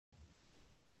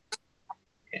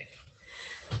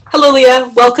Hello, Leah.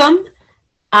 Welcome.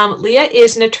 Leah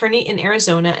is an attorney in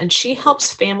Arizona, and she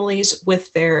helps families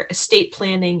with their estate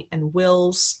planning and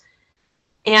wills.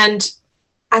 And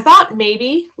I thought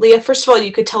maybe, Leah, first of all,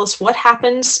 you could tell us what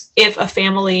happens if a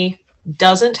family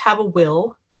doesn't have a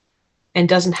will and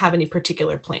doesn't have any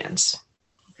particular plans,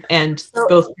 and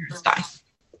both parents die.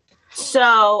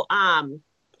 So,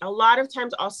 a lot of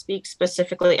times I'll speak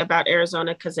specifically about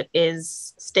Arizona because it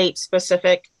is state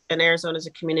specific, and Arizona is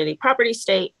a community property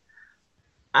state.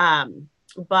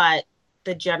 But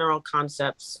the general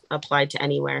concepts apply to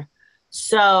anywhere.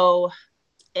 So,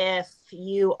 if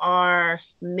you are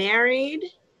married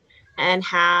and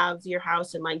have your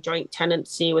house in like joint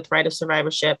tenancy with right of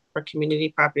survivorship or community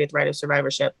property with right of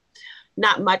survivorship,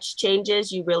 not much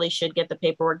changes. You really should get the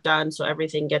paperwork done so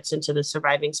everything gets into the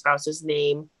surviving spouse's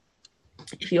name.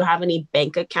 If you have any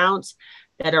bank accounts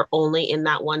that are only in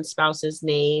that one spouse's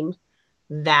name,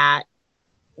 that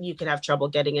you could have trouble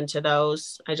getting into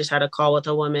those. I just had a call with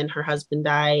a woman. Her husband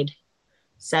died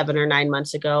 7 or 9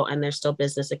 months ago, and there's still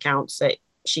business accounts that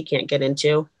she can't get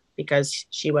into because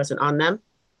she wasn't on them.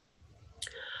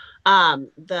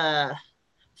 The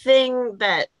thing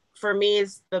that for me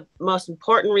is the most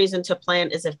important reason to plan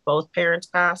is if both parents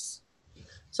pass.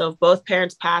 So if both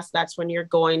parents pass, that's when you're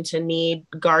going to need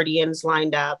guardians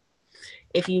lined up.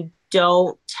 If you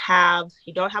don't have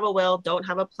a will, don't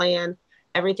have a plan,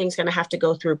 everything's going to have to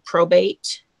go through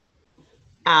probate,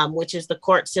 which is the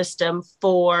court system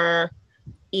for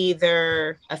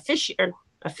either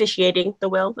officiating the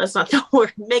will. That's not the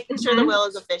word. Making sure the will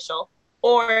is official.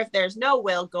 Or if there's no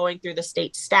will, going through the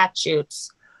state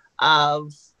statutes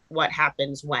of what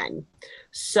happens when.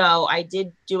 So I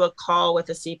did do a call with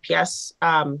a CPS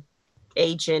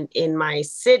agent in my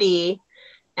city,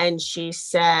 and she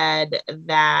said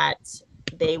that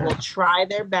they will try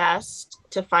their best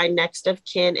to find next of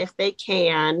kin if they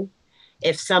can.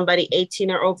 If somebody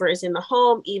 18 or over is in the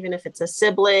home, even if it's a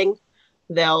sibling,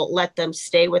 they'll let them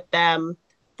stay with them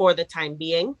for the time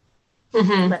being.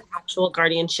 But actual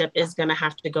guardianship is going to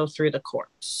have to go through the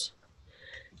courts.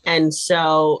 And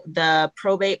so the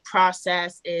probate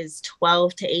process is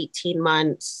 12 to 18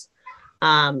 months.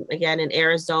 Again, in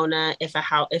Arizona, if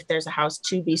there's a house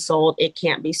to be sold, it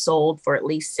can't be sold for at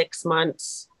least 6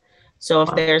 months. So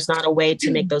if there's not a way to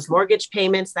make those mortgage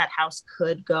payments, that house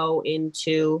could go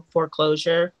into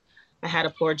foreclosure. I had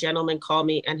a poor gentleman call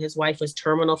me, and his wife was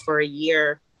terminal for a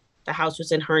year. The house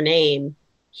was in her name.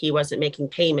 He wasn't making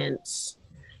payments.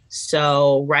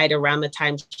 So right around the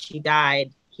time she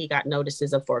died, he got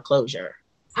notices of foreclosure.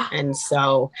 And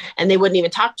they wouldn't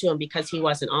even talk to him because he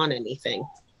wasn't on anything.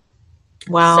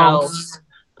 Wow.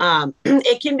 So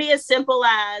it can be as simple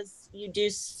as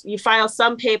you file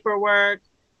some paperwork,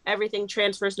 everything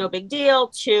transfers, no big deal,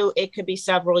 to it could be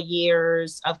several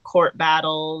years of court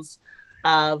battles,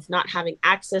 of not having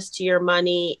access to your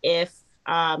money if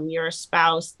you're a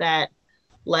spouse that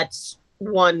lets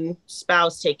one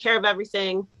spouse take care of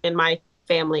everything. In my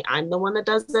family, I'm the one that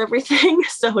does everything.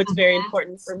 So it's very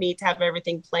important for me to have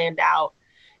everything planned out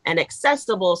and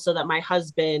accessible so that my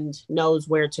husband knows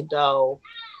where to go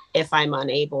if I'm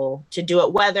unable to do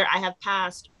it, whether I have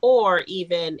passed or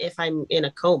even if I'm in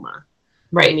a coma.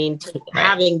 Right. I mean,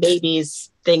 having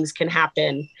babies, things can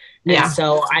happen. Yeah. And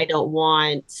so I don't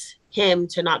want him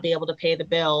to not be able to pay the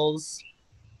bills,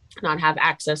 not have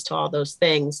access to all those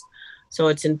things. So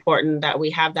it's important that we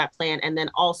have that plan. And then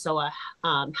also a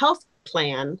health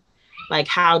plan, like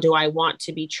how do I want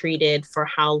to be treated for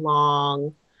how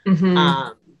long?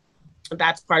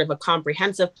 That's part of a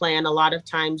comprehensive plan. A lot of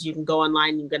times you can go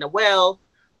online, you can get a will,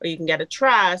 or you can get a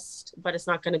trust, but it's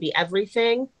not going to be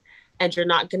everything. And you're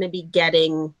not going to be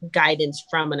getting guidance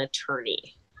from an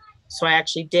attorney. So I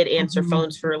actually did answer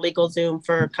phones for LegalZoom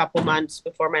for a couple months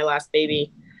before my last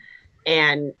baby.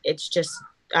 And it's just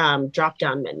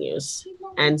drop-down menus.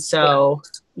 And so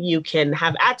you can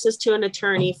have access to an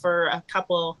attorney for a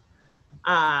couple,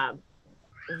 I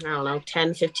don't know,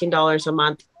 $10, $15 a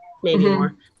month, maybe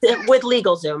more, with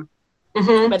LegalZoom.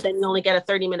 But then you only get a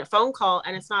 30-minute phone call,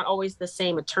 and it's not always the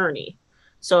same attorney.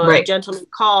 So a gentleman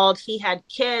called, he had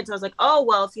kids. I was like, oh,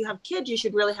 well, if you have kids, you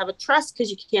should really have a trust because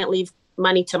you can't leave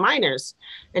money to minors.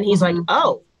 And he's like,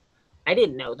 oh, I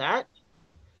didn't know that.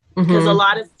 Because a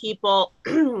lot of people,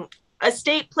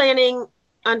 estate planning,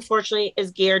 unfortunately, is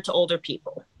geared to older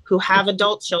people who have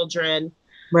adult children.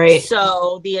 Right.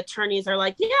 So the attorneys are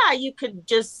like, yeah, you could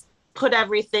just put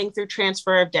everything through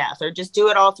transfer of death, or just do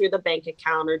it all through the bank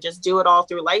account, or just do it all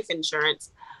through life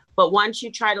insurance. But once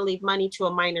you try to leave money to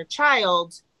a minor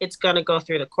child, it's going to go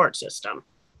through the court system.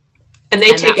 And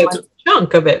they take a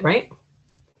chunk of it, right?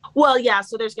 Well, yeah.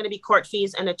 So there's going to be court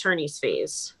fees and attorney's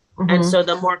fees. And so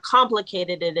the more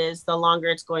complicated it is, the longer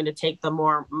it's going to take, the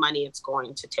more money it's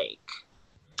going to take.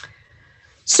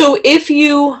 So if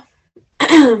you,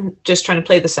 just trying to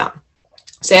play this out,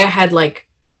 say I had like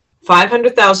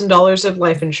 $500,000 of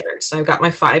life insurance. I've got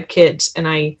my 5 kids, and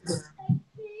in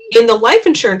the life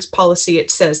insurance policy, it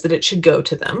says that it should go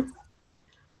to them,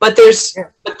 but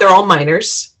they're all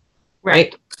minors,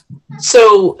 right?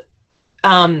 So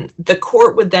the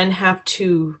court would then have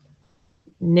to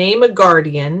name a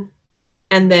guardian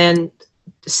and then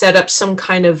set up some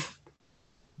kind of,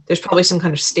 there's probably some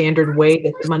kind of standard way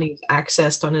that the money is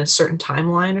accessed on a certain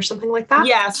timeline or something like that.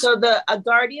 Yeah. So a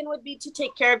guardian would be to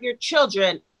take care of your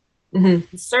children.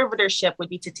 Conservatorship would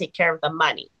be to take care of the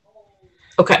money.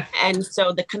 Okay. And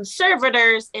so the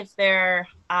conservators, if they're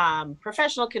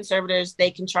professional conservators,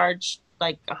 they can charge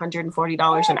like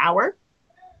 $140 an hour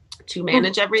to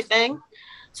manage everything.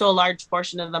 So a large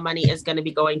portion of the money is going to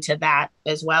be going to that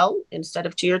as well, instead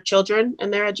of to your children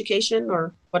and their education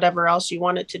or whatever else you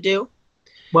want it to do.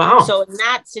 Wow. So in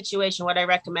that situation, what I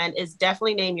recommend is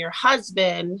definitely name your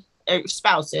husband or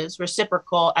spouses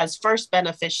reciprocal as first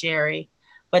beneficiary,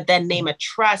 but then name a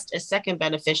trust as second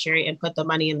beneficiary and put the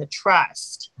money in the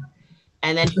trust.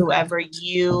 And then whoever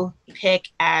you pick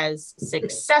as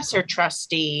successor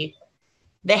trustee,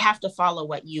 they have to follow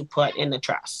what you put in the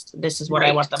trust. This is what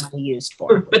I want the money used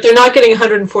for. But they're not getting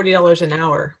 $140 an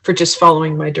hour for just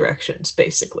following my directions,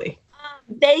 basically.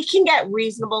 They can get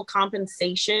reasonable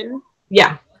compensation.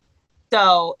 Yeah.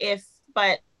 So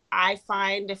but I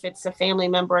find if it's a family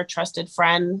member, a trusted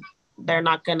friend, they're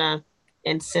not going to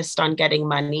insist on getting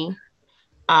money.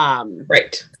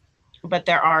 Right. But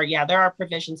there are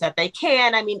provisions that they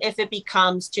can. I mean, if it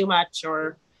becomes too much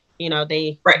or,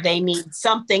 they need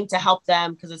something to help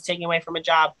them because it's taking away from a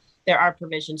job, there are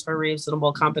provisions for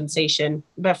reasonable compensation.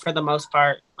 But for the most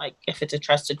part, like if it's a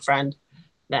trusted friend,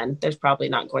 then there's probably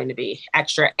not going to be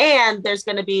extra. And there's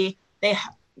going to be,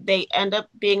 they end up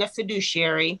being a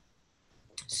fiduciary.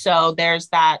 So there's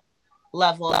that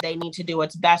level of they need to do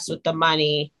what's best with the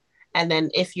money. And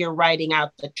then if you're writing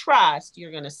out the trust,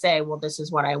 you're going to say, well, this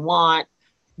is what I want.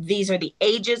 These are the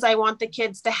ages I want the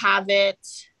kids to have it.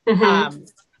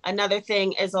 Another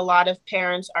thing is a lot of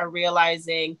parents are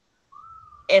realizing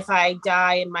if I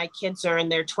die and my kids are in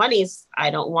their 20s,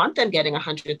 I don't want them getting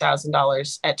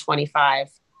 $100,000 at 25.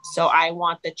 So I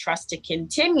want the trust to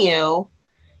continue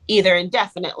either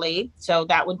indefinitely. So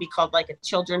that would be called like a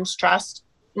children's trust.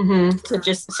 So the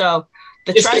just trust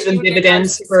give them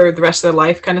dividends for the rest of their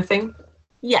life kind of thing.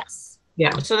 Yes.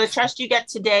 Yeah. So the trust you get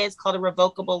today is called a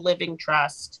revocable living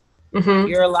trust.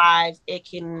 You're alive.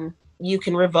 You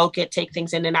can revoke it, take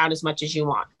things in and out as much as you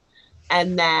want.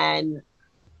 And then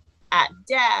at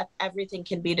death, everything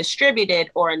can be distributed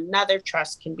or another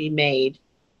trust can be made,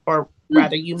 or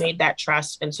rather you made that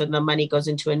trust. And so the money goes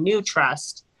into a new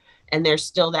trust and there's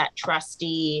still that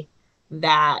trustee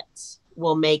that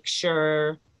will make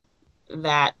sure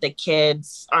that the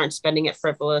kids aren't spending it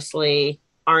frivolously,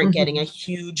 aren't getting a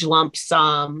huge lump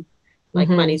sum, like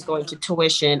money's going to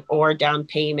tuition or down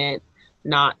payment,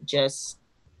 not just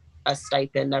a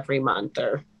stipend every month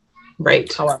or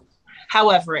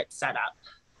however it's set up.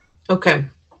 Okay.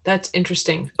 That's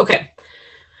interesting. Okay.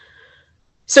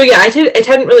 So yeah, it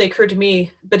hadn't really occurred to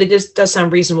me, but it just does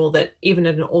sound reasonable that even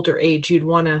at an older age, you'd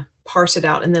want to parse it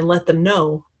out and then let them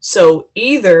know. So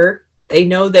either they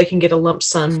know they can get a lump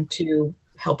sum to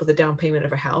help with the down payment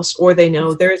of a house, or they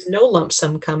know there is no lump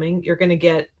sum coming. You're going to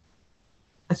get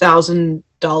 $1,000,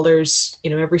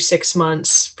 every 6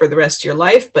 months for the rest of your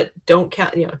life, but don't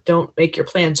make your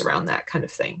plans around that kind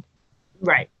of thing.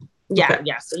 Right. Yeah. Okay.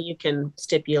 Yeah. So you can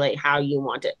stipulate how you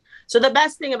want it. So the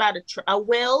best thing about a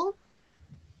will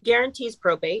guarantees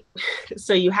probate.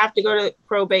 So you have to go to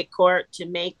probate court to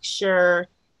make sure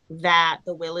that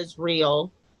the will is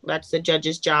real. That's the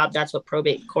judge's job. That's what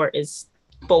probate court is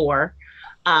for.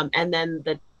 And then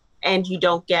and you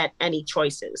don't get any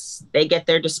choices. They get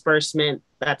their disbursement.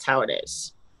 That's how it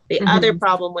is. The other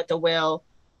problem with the will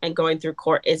and going through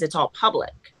court is it's all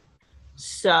public.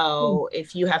 So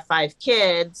if you have 5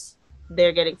 kids,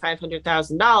 they're getting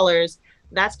 $500,000.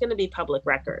 That's going to be public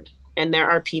record. And there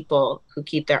are people who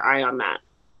keep their eye on that.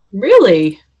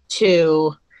 Really?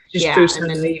 Just proves how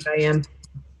naive I am.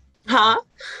 Huh?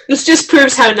 This just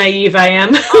proves how naive I am.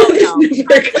 Oh, no.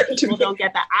 People don't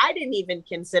get that. I didn't even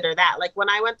consider that. Like when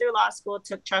I went through law school,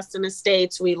 took trust and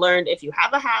estates, we learned if you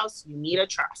have a house, you need a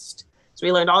trust. So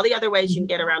we learned all the other ways you can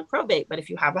get around probate. But if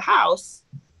you have a house,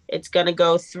 it's going to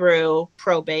go through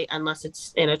probate unless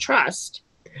it's in a trust.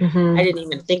 I didn't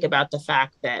even think about the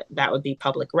fact that that would be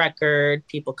public record.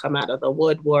 People come out of the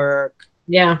woodwork.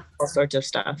 Yeah. All sorts of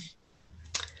stuff.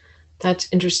 That's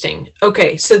interesting.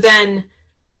 Okay, so then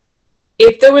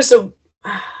if there was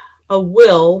a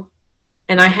will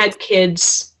and I had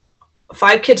kids,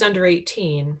 5 kids under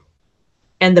 18,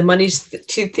 and the money's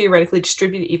to theoretically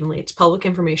distributed evenly, it's public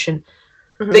information.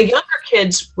 Mhm. The younger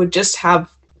kids would just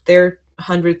have their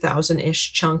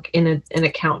 100,000-ish chunk in an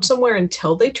account somewhere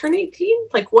until they turn 18.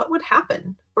 Like, what would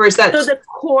happen? Or is that So the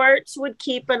courts would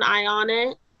keep an eye on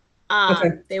it.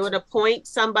 Okay. They would appoint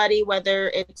somebody, whether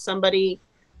it's somebody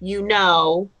you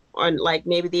know, or like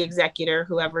maybe the executor,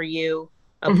 whoever you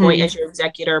appoint Mhm. as your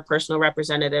executor or personal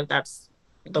representative. That's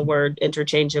the word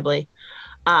interchangeably.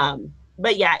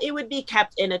 But yeah, it would be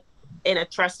kept in a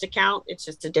trust account. It's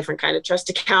just a different kind of trust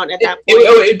account at that point.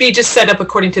 It'd be just set up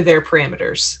according to their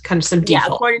parameters, kind of some Yeah,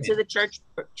 default. according to the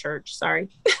church, sorry,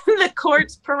 the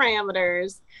court's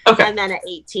parameters. Okay. And then at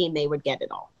 18, they would get it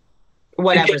all. Okay,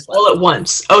 Whatever's left. all at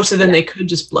once. Oh, so then Yeah. they could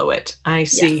just blow it. I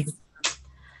see. Yes.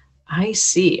 I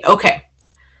see. Okay.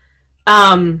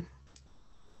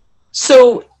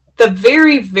 So the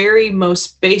very, very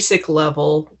most basic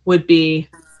level would be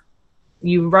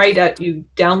you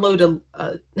download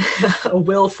a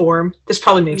will form. This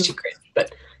probably makes you crazy,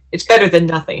 but it's better than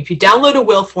nothing. If you download a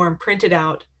will form, print it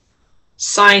out,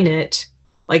 sign it,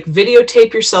 like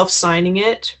videotape yourself signing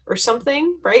it or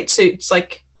something, right? So it's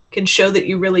like can show that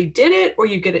you really did it, or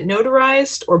you get it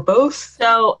notarized, or both.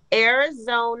 So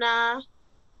Arizona,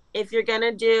 if you're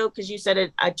gonna do, because you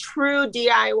said a true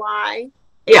DIY,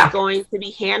 it's going to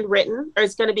be handwritten, or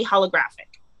it's going to be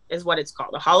holographic, is what it's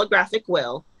called. A holographic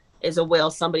will is a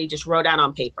will somebody just wrote out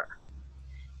on paper.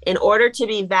 In order to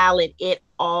be valid, it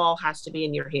all has to be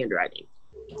in your handwriting.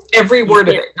 Every word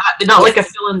of it, not like a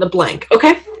fill in the blank.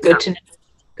 Okay, good to know.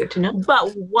 Good to know.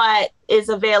 But what is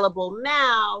available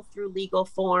now through legal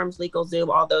forms, LegalZoom,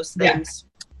 all those things,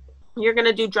 you're going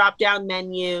to do drop down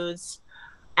menus.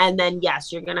 And then,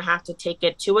 yes, you're going to have to take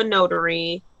it to a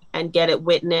notary and get it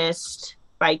witnessed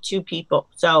by 2 people.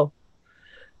 So,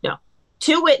 no,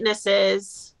 2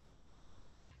 witnesses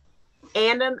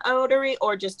and a notary,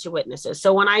 or just 2 witnesses.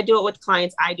 So when I do it with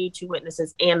clients, I do 2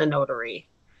 witnesses and a notary,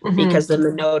 because then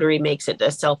the notary makes it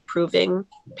a self-proving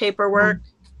paperwork.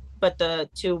 But the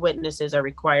 2 witnesses are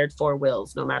required for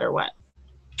wills, no matter what.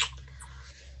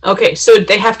 Okay, so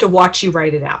they have to watch you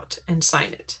write it out and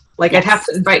sign it. Like, yes. I'd have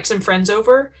to invite some friends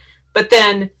over, but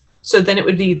then it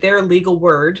would be their legal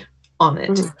word on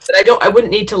it. But I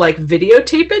wouldn't need to like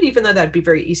videotape it, even though that'd be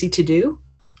very easy to do.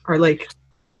 Or like,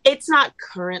 it's not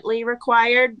currently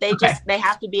required. They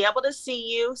have to be able to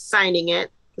see you signing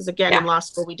it. Because again, in law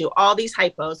school, we do all these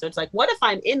hypos. So it's like, what if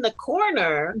I'm in the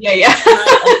corner? Yeah.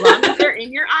 As long as they're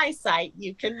in your eyesight,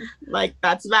 you can, like,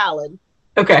 that's valid.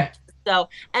 Okay. So,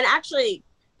 and actually,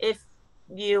 if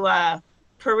you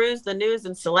peruse the news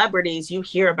and celebrities, you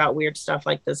hear about weird stuff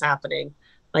like this happening.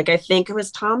 Like, I think it was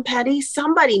Tom Petty.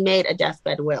 Somebody made a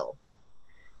deathbed will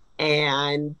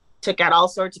and took out all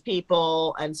sorts of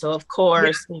people. And so, of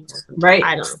course, right.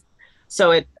 I don't know.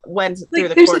 So it went through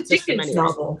the court system. There's a Dickens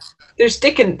novel. There's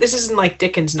Dickens. This isn't like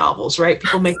Dickens novels, right?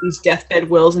 People make these deathbed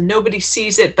wills and nobody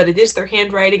sees it, but it is their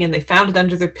handwriting and they found it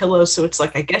under their pillow. So it's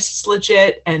like, I guess it's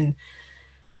legit.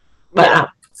 But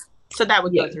so that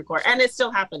would go through court, and it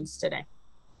still happens today.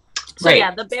 So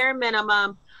the bare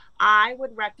minimum, I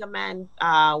would recommend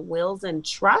Wills and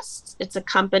Trusts. It's a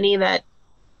company that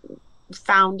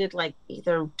founded like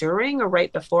either during or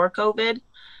right before COVID.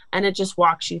 And it just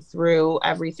walks you through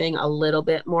everything a little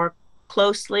bit more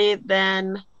closely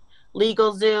than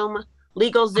LegalZoom.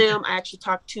 LegalZoom, I actually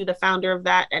talked to the founder of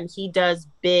that, and he does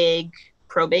big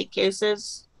probate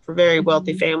cases for very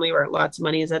wealthy family where lots of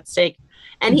money is at stake.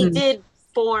 And he did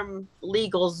form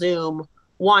LegalZoom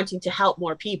wanting to help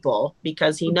more people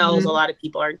because he knows a lot of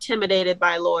people are intimidated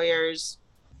by lawyers.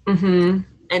 And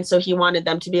so he wanted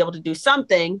them to be able to do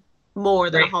something more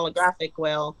than a holographic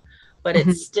will, but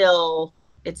it's still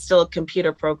a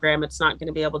computer program. It's not going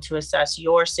to be able to assess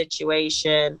your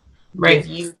situation, give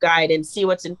you guidance, see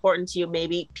what's important to you.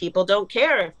 Maybe people don't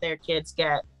care if their kids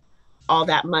get all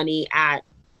that money at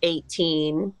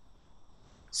 18.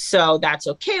 So that's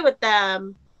okay with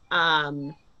them.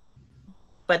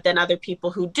 But then other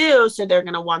people who do, so they're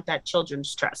going to want that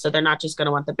children's trust. So they're not just going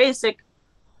to want the basic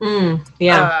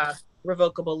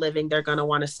revocable living. They're going to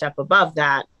want to step above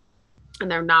that.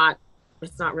 And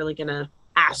it's not really going to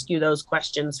ask you those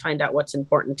questions, find out what's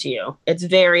important to you. It's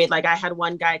very, like, I had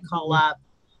one guy call up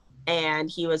and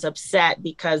he was upset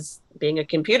because being a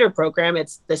computer program,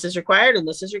 this is required and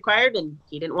this is required, and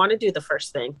he didn't want to do the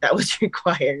first thing that was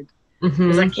required.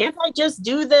 He's like, can't I just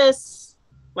do this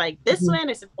like this way? And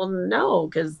I said, well, no,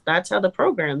 because that's how the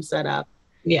program's set up.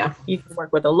 Yeah. You can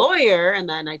work with a lawyer. And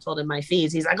then I told him my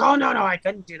fees. He's like, oh, no, I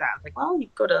couldn't do that. I was like, well, you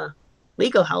go to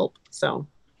legal help. So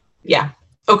Yeah.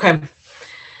 Okay.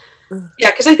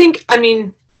 Yeah, because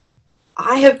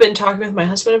I have been talking with my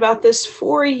husband about this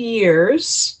for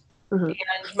years. Mhm.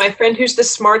 And my friend who's the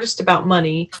smartest about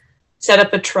money set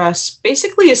up a trust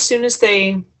basically as soon as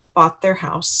they bought their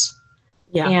house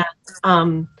Yeah.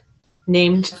 and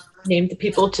named the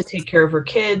people to take care of her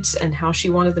kids and how she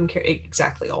wanted them care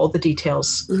exactly all the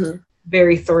details Mhm.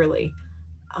 very thoroughly.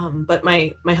 But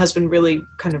my husband really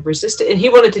kind of resisted, and he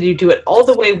wanted to do it all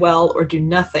the way well or do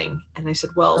nothing. And I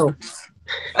said, well, Oh.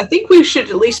 I think we should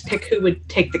at least pick who would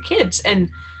take the kids. And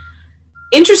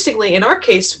interestingly, in our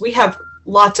case, we have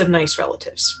lots of nice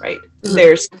relatives, right? Mhm.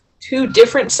 There's two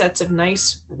different sets of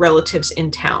nice relatives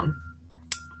in town.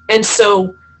 And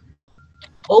so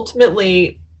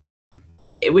ultimately,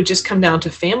 it would just come down to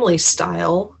family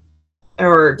style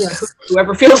or Yes.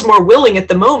 whoever feels more willing at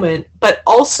the moment. But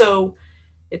also,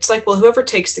 it's like, well, whoever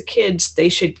takes the kids, they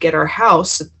should get our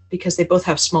house because they both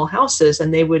have small houses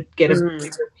and they would get a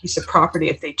bigger piece of property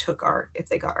if they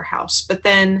got our house. But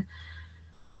then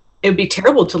it would be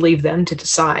terrible to leave them to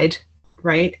decide,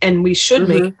 right? And we should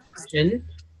make a decision.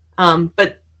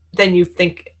 But then you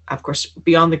think, of course,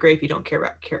 beyond the grave, you don't care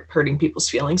about hurting people's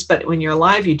feelings, but when you're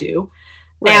alive, you do.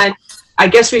 Right. And I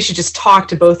guess we should just talk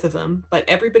to both of them, but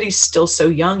everybody's still so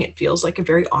young, it feels like a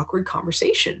very awkward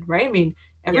conversation, right? I mean,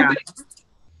 everybody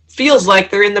feels like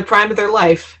they're in the prime of their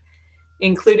life,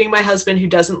 including my husband, who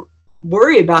doesn't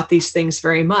worry about these things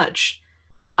very much.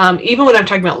 Even when I'm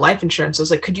talking about life insurance, I was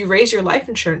like, could you raise your life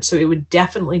insurance so it would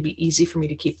definitely be easy for me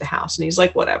to keep the house? And he's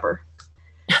like, whatever.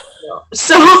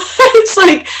 So it's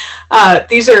like,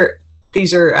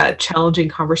 these are challenging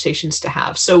conversations to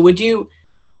have. So do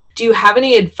you have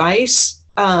any advice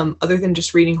other than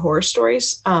just reading horror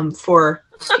stories for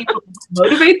people to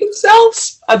motivate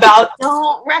themselves about?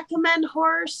 Don't recommend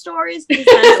horror stories because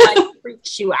then it like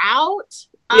freaks you out.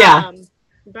 Yeah.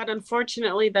 But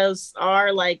unfortunately, those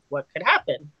are like what could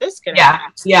happen. This could Yeah.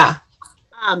 happen. Yeah.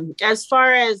 As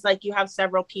far as like you have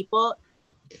several people,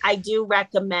 I do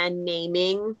recommend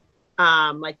naming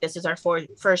like this is our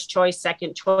first choice,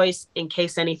 second choice in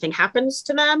case anything happens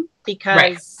to them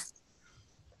because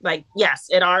like yes,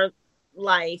 in our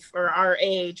life or our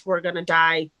age, we're gonna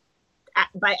die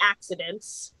by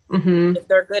accidents. Mm-hmm. If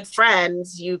they're good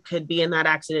friends, you could be in that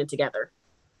accident together.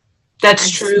 That's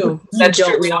true. That's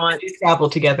true. We want to travel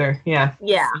together. Yeah.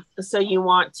 Yeah. So you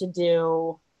want to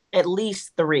do at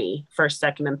least 3 first,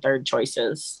 second, and third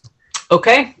choices.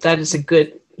 Okay. That is a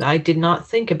good. I did not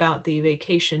think about the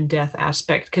vacation death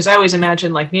aspect because I always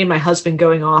imagine like me and my husband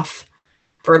going off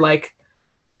for like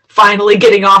finally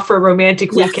getting off for a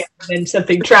romantic weekend and then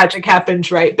something tragic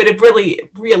happens, right? But it really,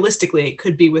 realistically, it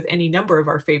could be with any number of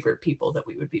our favorite people that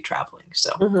we would be traveling.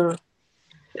 So,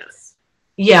 Yes.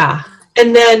 Yeah.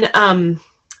 And then,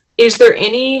 is there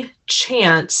any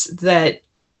chance that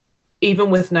even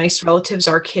with nice relatives,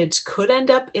 our kids could end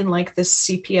up in like this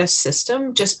CPS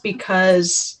system just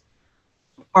because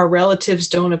our relatives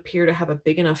don't appear to have a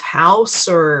big enough house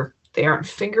or they aren't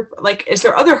like, is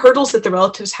there other hurdles that the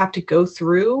relatives have to go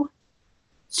through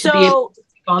to be able to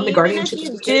take on the guardianship? If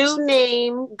you do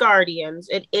name guardians,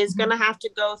 it is going to have to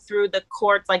go through the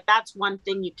courts. Like that's one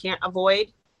thing you can't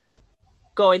avoid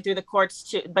going through the courts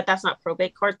too, but that's not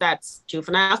probate court, that's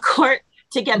juvenile court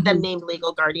to get them named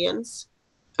legal guardians.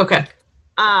 Okay.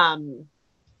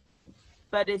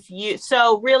 But if you,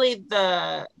 so really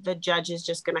the judge is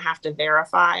just going to have to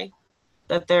verify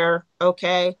that they're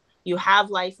okay. You have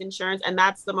life insurance, and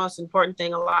that's the most important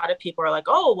thing. A lot of people are like,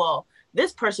 oh, well,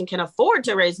 this person can afford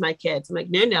to raise my kids. I'm like,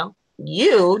 no,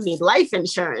 you need life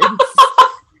insurance.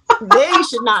 They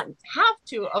should not have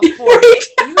to afford it.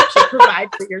 You should provide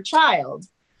for your child.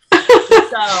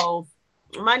 So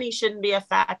money shouldn't be a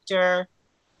factor.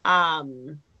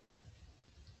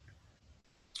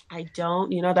 I don't,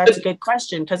 that's a good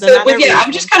question. Because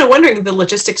I'm just kind of wondering the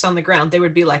logistics on the ground. They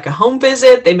would be like a home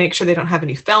visit. They make sure they don't have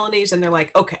any felonies, and they're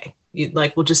like, okay,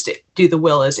 we'll just do the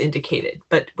will as indicated.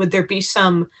 But would there be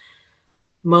some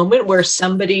moment where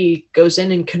somebody goes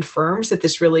in and confirms that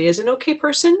this really is an okay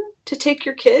person to take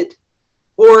your kid?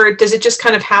 Or does it just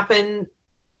kind of happen?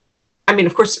 I mean,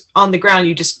 of course, on the ground,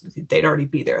 they'd already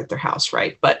be there at their house,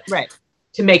 right? But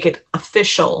to make it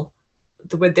official,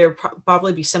 would there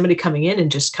probably be somebody coming in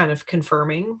and just kind of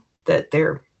confirming that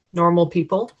they're normal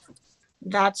people?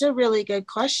 That's a really good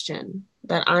question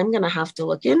that I'm going to have to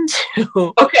look into.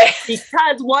 Okay.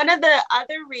 Because one of the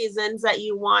other reasons that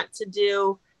you want to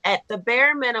do at the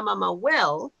bare minimum a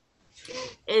will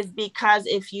is because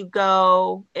if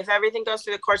everything goes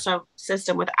through the court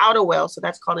system without a will, so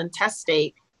that's called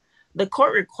intestate, the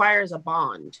court requires a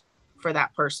bond for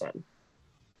that person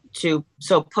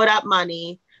so put up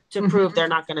money to prove they're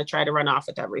not going to try to run off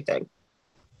with everything.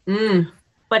 Mm.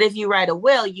 But if you write a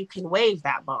will, you can waive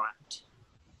that bond.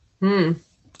 Mm.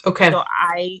 Okay. So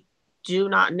I do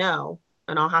not know,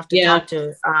 and I'll have to Yeah. talk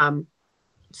to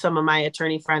some of my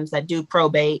attorney friends that do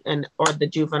probate and or the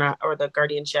juvenile or the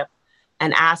guardianship,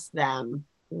 and ask them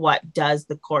what does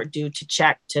the court do to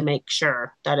check to make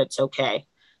sure that it's okay.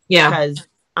 Yeah. Because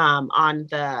on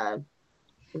the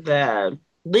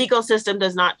legal system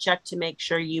does not check to make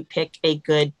sure you pick a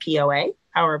good POA,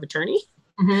 power of attorney.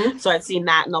 Mm-hmm. So I've seen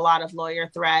that in a lot of lawyer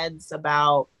threads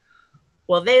about,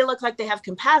 well, they look like they have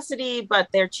capacity, but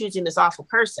they're choosing this awful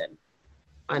person.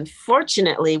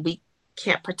 Unfortunately, we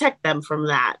can't protect them from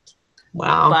that.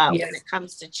 Wow. But Yes. when it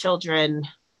comes to children,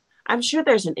 I'm sure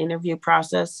there's an interview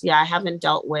process. Yeah, I haven't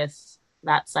dealt with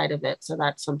that side of it. So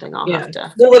that's something I'll have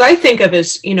to. Well, what I think of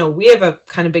is, we have a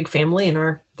kind of big family,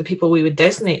 and the people we would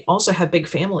designate also have big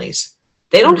families.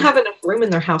 They don't have enough room in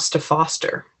their house to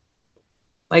foster.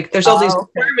 Like there's all these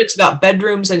requirements about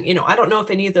bedrooms, and I don't know if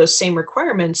any of those same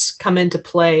requirements come into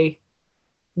play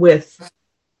with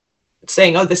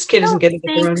saying, "Oh, this kid isn't getting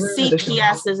their own room."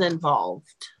 CPS is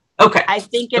involved. Okay. I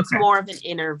think it's more of an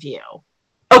interview.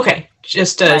 Okay,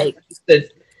 just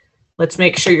let's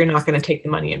make sure you're not going to take the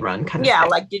money and run kind of thing.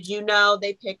 Like, did you know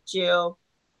they picked you?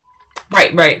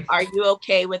 Right. Are you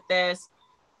okay with this?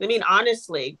 I mean,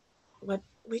 honestly,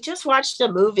 we just watched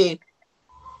a movie.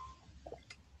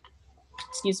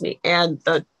 Excuse me. And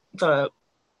her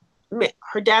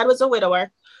dad was a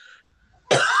widower.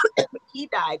 He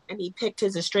died, and he picked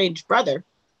his estranged brother.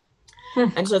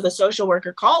 And so the social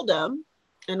worker called him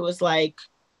and was like,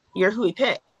 "You're who he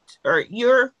picked, or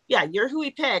you're who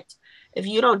he picked. If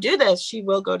you don't do this, she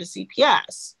will go to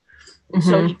CPS."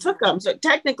 So he took them. So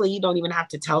technically, you don't even have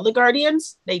to tell the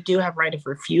guardians. They do have right of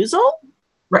refusal.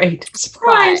 Right.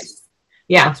 Surprise.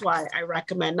 Yeah. That's why I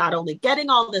recommend not only getting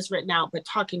all this written out, but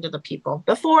talking to the people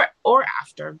before or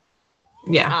after.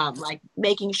 Yeah. Like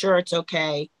making sure it's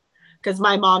okay. Because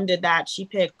my mom did that. She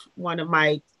picked one of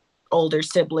my older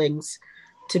siblings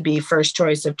to be first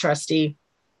choice of trustee.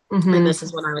 And this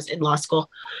is when I was in law school.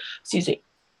 Excuse me.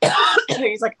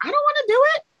 He's like, "I don't want to do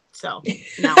it." So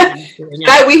now I'm doing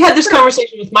it. We had this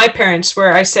conversation with my parents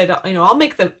where I said,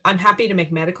 I'm happy to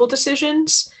make medical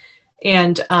decisions.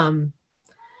 And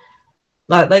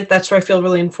that's where I feel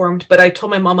really informed. But I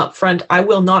told my mom up front, I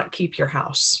will not keep your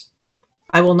house.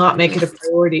 I will not make it a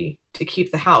priority to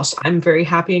keep the house. I'm very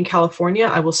happy in California.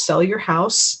 I will sell your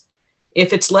house.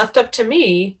 If it's left up to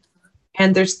me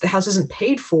and the house isn't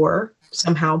paid for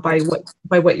somehow by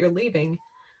what you're leaving,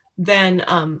 then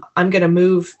I'm going to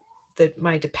move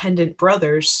my dependent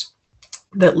brothers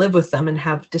that live with them and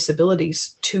have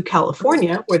disabilities to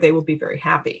California, where they will be very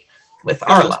happy with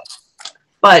our life.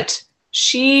 But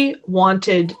she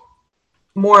wanted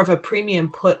more of a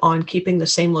premium put on keeping the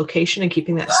same location and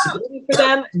keeping that stability for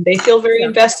them. And they feel very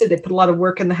invested. They put a lot of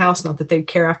work in the house. Not that they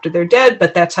care after they're dead,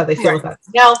 but that's how they feel about it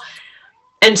now.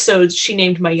 And so she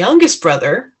named my youngest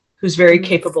brother, who's very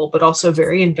capable, but also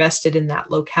very invested in that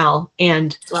locale.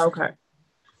 And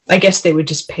I guess they would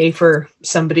just pay for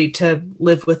somebody to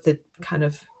live with the kind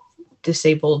of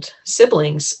disabled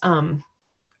siblings,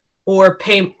 or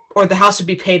the house would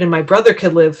be paid and my brother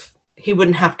could live. He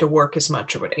wouldn't have to work as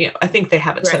much or whatever. I think they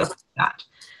have it set up like that.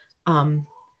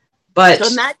 But so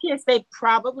in that case, they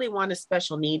probably want a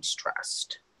special needs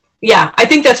trust. Yeah, I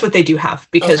think that's what they do have,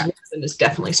 because one of them is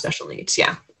definitely special needs.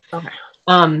 Yeah. Okay.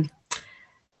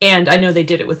 And I know they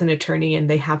did it with an attorney, and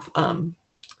they have the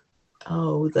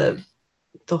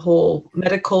whole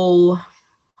medical,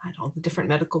 the different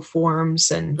medical forms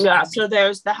and so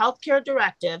there's the healthcare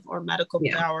directive or medical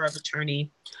power of attorney,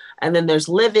 and then there's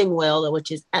living will,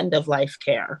 which is end of life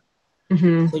care.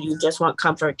 So you just want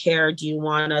comfort care. Do you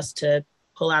want us to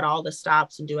pull out all the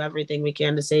stops and do everything we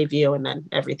can to save you, and then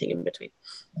everything in between?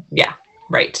 Yeah,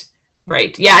 right.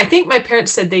 Yeah, I think my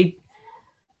parents said they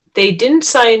didn't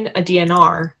sign a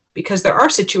DNR because there are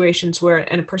situations where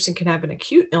a person can have an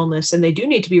acute illness and they do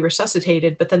need to be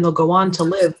resuscitated, but then they'll go on to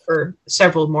live for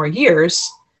several more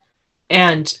years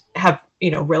and have,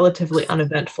 relatively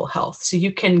uneventful health. So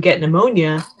you can get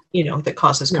pneumonia, that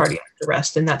causes cardiac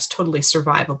arrest, and that's totally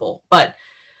survivable. But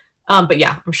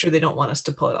yeah, I'm sure they don't want us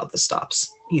to pull out the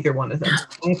stops, either one of them.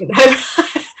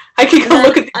 I can go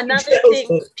look at another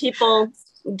thing people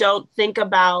don't think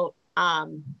about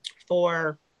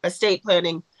for estate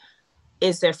planning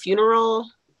is their funeral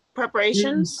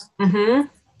preparations.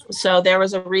 So there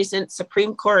was a recent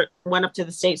Supreme Court, went up to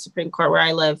the state Supreme Court where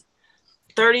I live.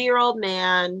 30-year-old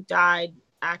man died,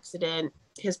 accident.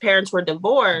 His parents were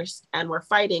divorced and were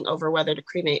fighting over whether to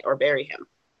cremate or bury him.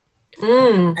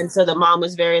 And so the mom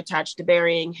was very attached to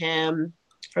burying him.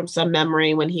 from some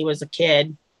memory when he was a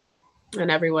kid, and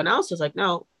everyone else was like,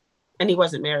 no. And he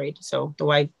wasn't married. So the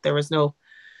wife, there was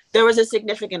a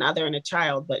significant other and a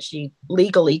child, but she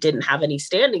legally didn't have any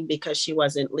standing because she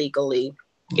wasn't legally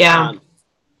Yeah.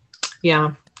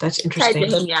 Yeah. That's tied to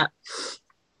interesting. him yet.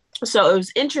 So it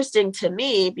was interesting to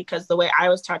me because the way I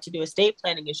was taught to do estate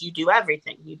planning is you do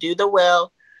everything. You do the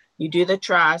will, you do the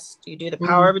trust, you do the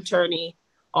power of attorney,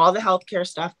 all the healthcare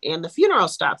stuff, and the funeral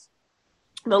stuff.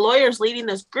 The lawyers leading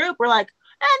this group were like,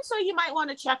 and so you might want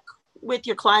to check with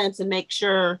your clients and make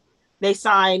sure they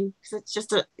sign. It's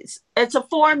just it's a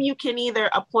form. You can either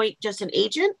appoint just an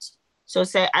agent, so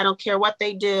say I don't care what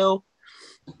they do,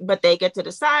 but they get to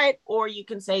decide, or you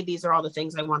can say these are all the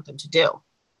things I want them to do.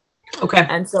 Okay.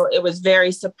 And so it was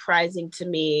very surprising to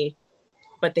me,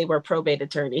 but they were probate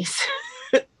attorneys.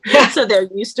 So they're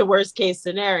used to worst case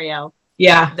scenario.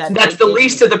 Yeah, that's the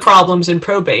least of the problems in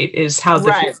probate is how the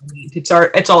right.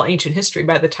 It's all ancient history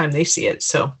by the time they see it.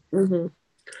 So Mm-hmm.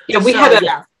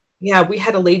 yeah, we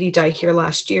had a lady die here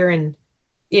last year, and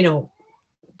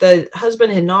the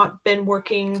husband had not been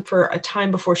working for a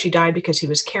time before she died because he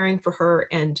was caring for her,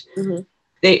 and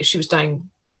she was dying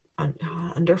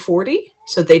under 40,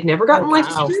 so they'd never gotten life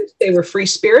insurance. They were free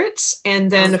spirits, and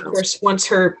then of course once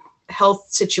her health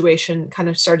situation kind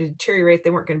of started to deteriorate, they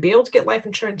weren't going to be able to get life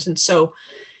insurance, and so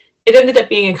it ended up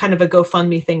being a kind of a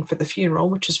GoFundMe thing for the funeral,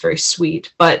 which is very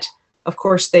sweet. But of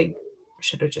course they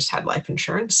should have just had life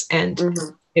insurance, and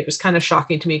it was kind of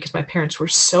shocking to me because my parents were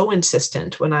so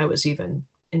insistent when I was even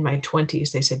in my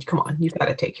 20s. They said, come on, you've got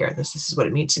to take care of this. This is what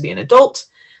it means to be an adult.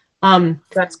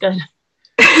 That's good.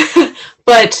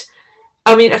 But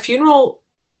I mean, a funeral,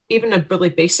 even a really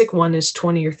basic one, is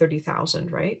 20 or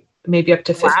 30,000, right? Maybe up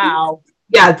to 50. Wow.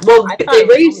 Yeah. Well, they put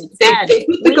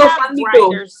the GoFundMe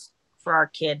goal for our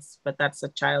kids, but that's a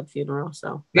child funeral.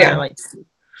 So yeah,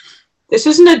 this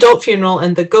is an adult funeral,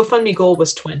 and the GoFundMe goal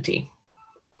was 20.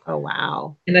 Oh,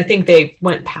 wow. And I think they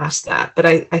went past that, but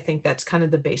I think that's kind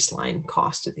of the baseline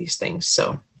cost of these things.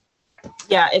 So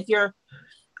yeah, if you're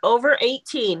over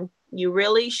 18, you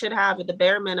really should have at the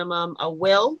bare minimum a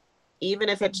will, even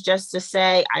if it's just to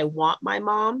say, I want my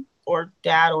mom or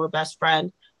dad or best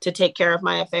friend to take care of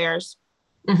my affairs.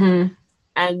 And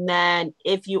then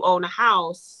if you own a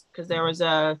house, because there was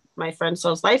my friend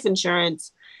sells life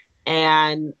insurance,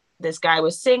 and this guy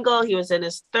was single, he was in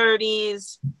his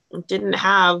 30s, didn't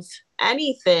have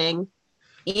anything,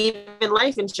 even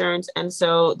life insurance, and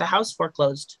so the house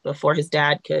foreclosed before his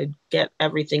dad could get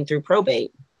everything through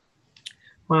probate.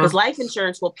 Because life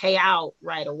insurance will pay out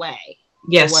right away.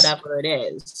 Yes. Whatever it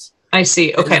is. I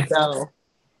see. Okay.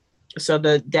 So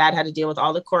the dad had to deal with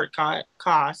all the court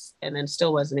costs and then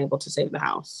still wasn't able to save the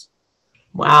house.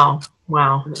 Wow.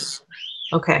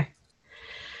 Okay.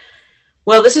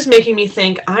 Well, this is making me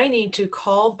think I need to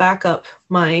call back up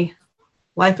my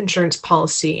life insurance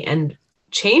policy and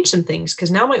change some things,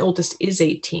 because now my oldest is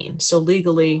 18. So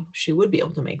legally she would be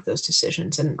able to make those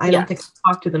decisions. And I don't think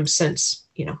I've talked to them since,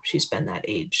 she's been that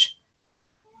age.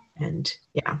 And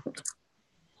yeah.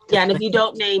 Yeah. And if you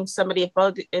don't name somebody,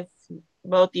 if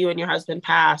both you and your husband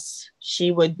pass, she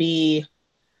would be,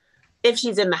 if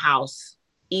she's in the house,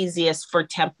 easiest for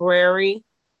temporary.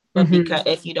 But because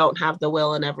if you don't have the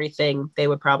will and everything, they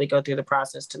would probably go through the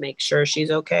process to make sure she's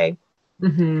okay.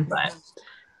 But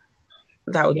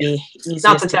that would be easiest.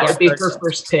 Not that would be her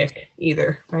first pick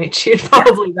either, right? She'd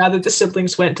probably rather the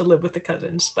siblings went to live with the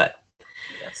cousins, but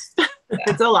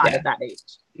it's a lot at that age.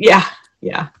 Yeah.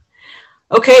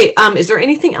 Okay. Is there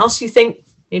anything else you think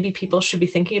maybe people should be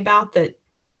thinking about that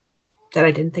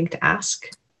I didn't think to ask?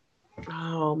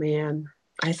 Oh man,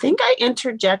 I think I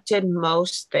interjected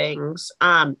most things.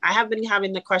 I have been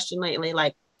having the question lately,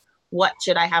 like, what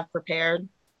should I have prepared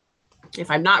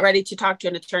if I'm not ready to talk to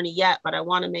an attorney yet, but I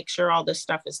want to make sure all this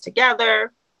stuff is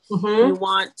together. You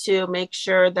want to make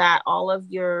sure that all of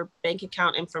your bank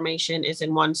account information is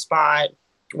in one spot,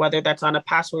 whether that's on a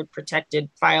password protected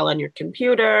file on your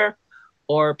computer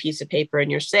or a piece of paper in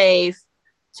your safe.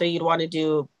 So you'd want to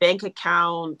do bank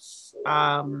accounts,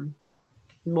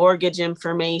 mortgage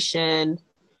information,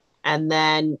 and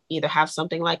then either have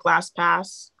something like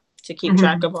LastPass to keep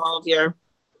track of all of your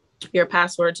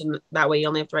passwords. And that way you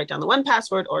only have to write down the one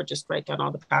password, or just write down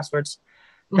all the passwords.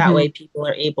 That way people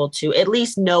are able to at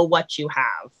least know what you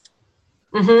have.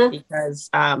 Because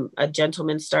a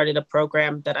gentleman started a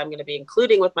program that I'm going to be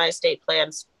including with my estate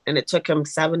plans. And it took him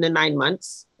 7 to 9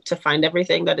 months to find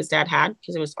everything that his dad had,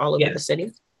 because it was all over the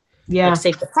city. Like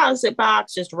safe deposit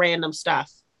box, just random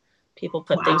stuff. People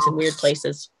put things in weird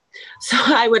places. So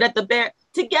I would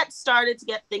to get started, to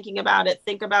get thinking about it,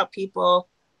 think about people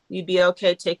you'd be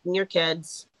okay taking your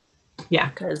kids, Yeah.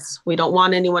 Because we don't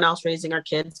want anyone else raising our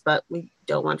kids, but we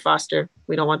don't want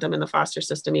them in the foster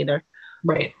system either.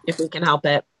 Right. If we can help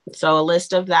it. So a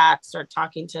list of that, start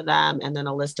talking to them, and then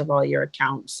a list of all your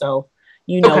accounts. So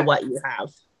you know what you have.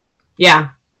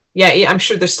 Yeah. Yeah. I'm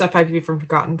sure there's stuff I've even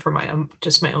forgotten for my own,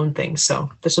 just my own things. So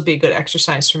this will be a good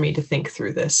exercise for me to think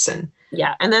through this. And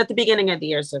yeah. And then at the beginning of the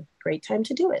year is a great time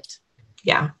to do it.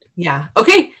 Yeah. Yeah.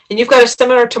 Okay. And you've got a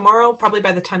seminar tomorrow. Probably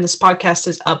by the time this podcast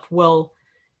is up,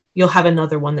 you'll have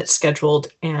another one that's scheduled.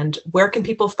 And where can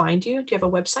people find you? Do you have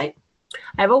a website?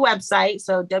 I have a website.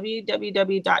 So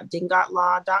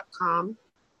www.dingotlaw.com.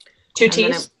 2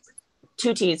 T's?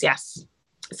 2 T's, yes.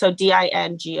 So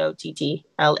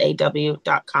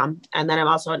DINGOTTLAW.com. And then I'm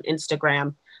also on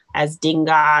Instagram as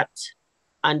dingot_law.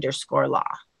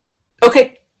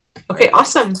 Okay. Okay.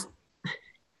 Awesome.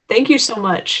 Thank you so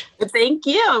much. Thank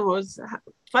you. It was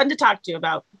fun to talk to you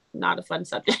about. Not a fun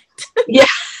subject. Yeah.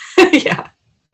 Yeah.